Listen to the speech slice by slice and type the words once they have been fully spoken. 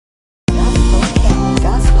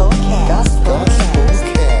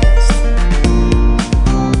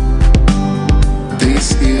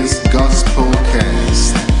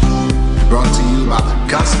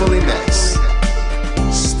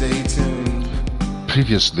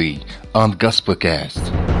Previously on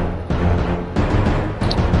GOSPOCAST.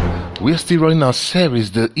 We're still running our series,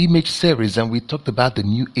 the image series, and we talked about the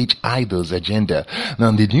New Age idols agenda. Now,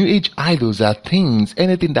 the New Age idols are things,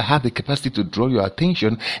 anything that have the capacity to draw your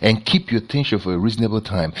attention and keep your attention for a reasonable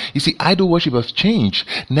time. You see, idol worship has changed.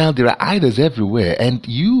 Now, there are idols everywhere, and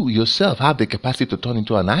you yourself have the capacity to turn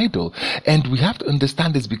into an idol. And we have to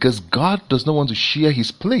understand this because God does not want to share His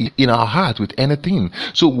place in our heart with anything.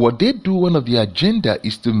 So what they do, one of the agenda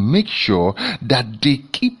is to make sure that they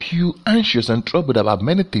keep you anxious and troubled about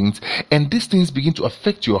many things. And these things begin to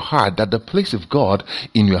affect your heart, that the place of God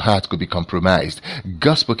in your heart could be compromised.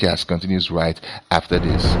 GOSPOCAST continues right after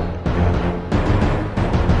this.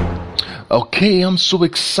 Okay, I'm so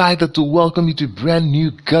excited to welcome you to brand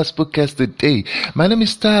new GOSPOCAST today. My name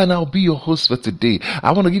is Ty and I'll be your host for today.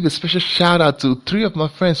 I want to give a special shout out to 3 of my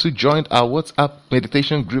friends who joined our WhatsApp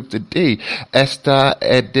meditation group today. Esther,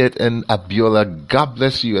 Edith, and Abiola. God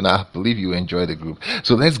bless you, and I believe you enjoy the group.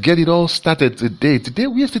 So let's get it all started today. Today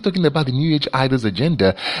we are still talking about the New Age Idols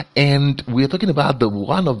agenda, and we are talking about the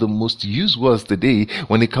one of the most used words today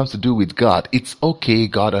when it comes to do with God. It's okay,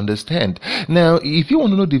 God understand. Now, if you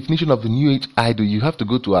want to know the definition of the New Age idol, you have to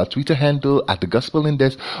go to our Twitter handle at the Gospel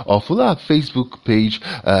Index, or follow our Facebook page,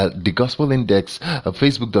 the Gospel Index,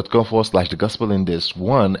 facebook.com/the Gospel Index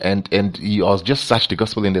 1, and you also just search the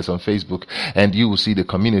Gospel Index on Facebook, and you will see the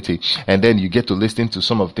community, and then you get to listen to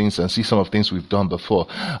some of things and see some of things we've done before.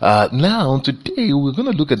 Now today we're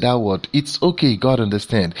going to look at that word. It's okay, God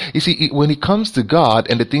understand. You see, when it comes to God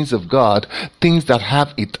and the things of God, things that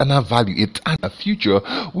have eternal value, eternal future,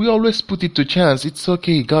 we always put it to chance. It's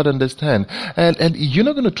okay, God understand. And you're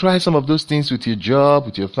not going to try some of those things with your job,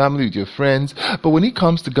 with your family, with your friends, but when it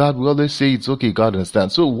comes to God, we always say it's okay, God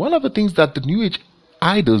understand. So one of the things that the New Age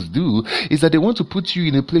idols do is that they want to put you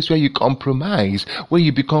in a place where you compromise, where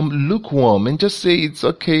you become lukewarm and just say it's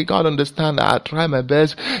okay, God understand, I'll try my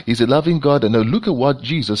best. He's a loving God. And now look at what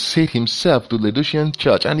Jesus said himself to the Laodicean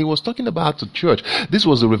church, and he was talking about the church. This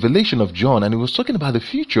was a revelation of John, and he was talking about the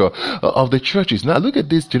future of the churches. Now look at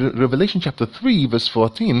this, Revelation chapter 3 verse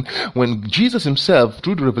 14, when Jesus himself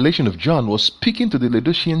through the revelation of John was speaking to the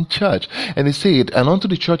Laodicean church, and he said, and unto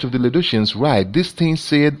the church of the Laodiceans write, this thing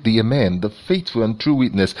saith the Amen, the faithful and true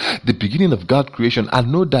witness, the beginning of God's creation. I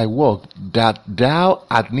know thy work, that thou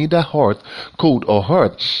art neither hot, cold, or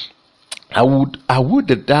hot. I would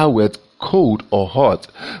that thou wert cold or hot.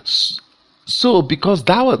 So, because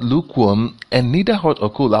thou art lukewarm and neither hot or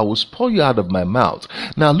cold, I will pour you out of my mouth.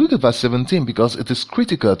 Now, look at verse 17, because it is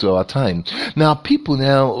critical to our time. Now, people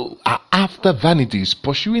now are after vanities,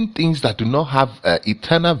 pursuing things that do not have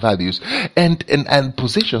eternal values and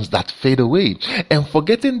possessions that fade away, and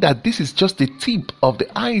forgetting that this is just the tip of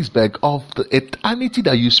the iceberg of the eternity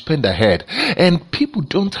that you spend ahead. And people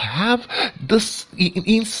don't have this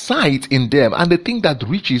insight in them, and they think that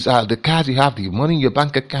riches are the cars you have, the money in your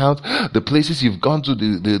bank account, the places you've gone to,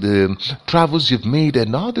 the travels you've made,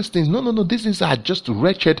 and all these things. No, these things are just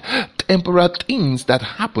wretched temporal things that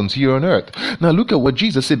happens here on earth. Now look at what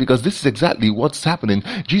Jesus said, because this is exactly what's happening.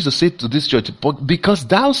 Jesus said to this church, because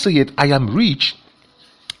thou sayest, I am rich,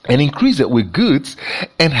 and increase it with goods,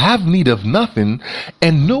 and have need of nothing,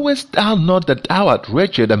 and knowest thou not that thou art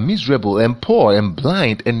wretched and miserable and poor and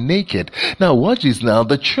blind and naked? Now watch this. Now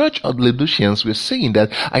the church of Laodiceans were saying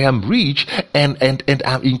that I am rich and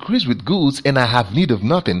I'm increased with goods, and I have need of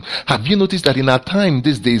nothing. Have you noticed that in our time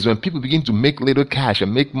these days, when people begin to make little cash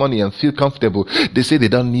and make money and feel comfortable, they say they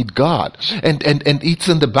don't need God? And it's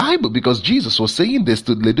in the Bible, because Jesus was saying this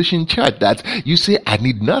to the Laodicean church, that you say I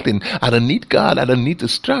need nothing, I don't need God, I don't need to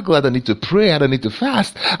struggle, I don't need to pray, I don't need to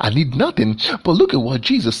fast, I need nothing. But look at what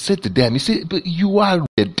Jesus said to them. He said, but you are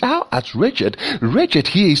wretched, thou art wretched. Wretched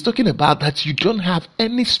here is talking about that you don't have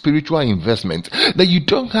any spiritual investment, that you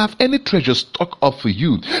don't have any treasure stock up for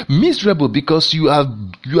you. Miserable because you are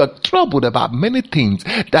troubled about many things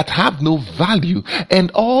that have no value,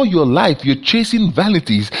 and all your life you're chasing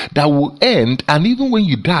vanities that will end, and even when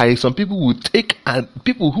you die, some people will take, and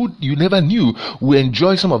people who you never knew will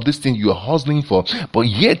enjoy some of these things you are hustling for, but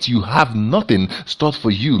yet you have nothing stored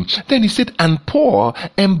for you. Then he said, and poor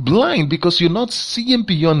and blind, because you're not seeing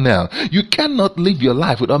beyond now. You cannot live your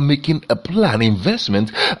life without making a plan,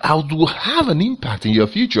 investment, how to have an impact in your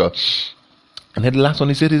future. And then the last one,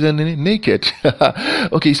 he said, is naked.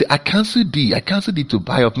 Okay, he said, I cancel thee to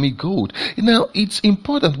buy of me gold. Now, it's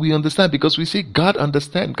important we understand, because we say, God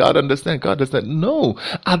understand. No,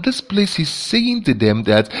 at this place, he's saying to them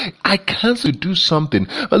that I cancel do something.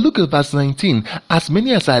 But look at verse 19. As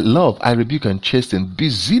many as I love, I rebuke and chasten. Be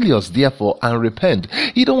zealous, therefore, and repent.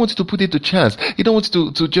 He don't want you to put it to chance. He don't want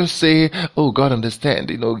you to just say, oh, God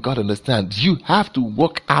understand. God understand. You have to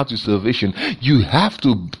work out your salvation. You have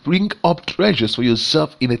to bring up treasures for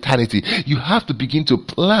yourself in eternity. You have to begin to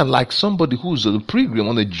plan like somebody who's a pilgrim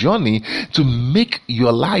on a journey to make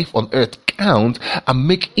your life on earth count and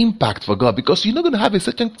make impact for God, because you're not going to have a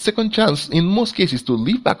second chance in most cases to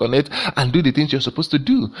live back on it and do the things you're supposed to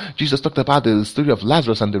do. Jesus talked about the story of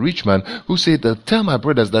Lazarus and the rich man who said, tell my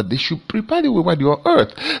brothers that they should prepare the way while you're on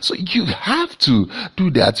earth. So you have to do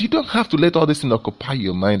that. You don't have to let all this thing occupy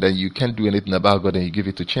your mind and you can't do anything about God, and you give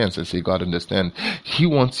it a chance and say, God understand. He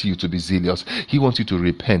wants you to be zealous. He wants you to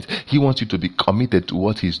repent. He wants you to be committed to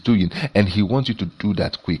what he's doing, and he wants you to do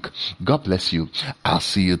that quick. God bless you. I'll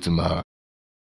see you tomorrow.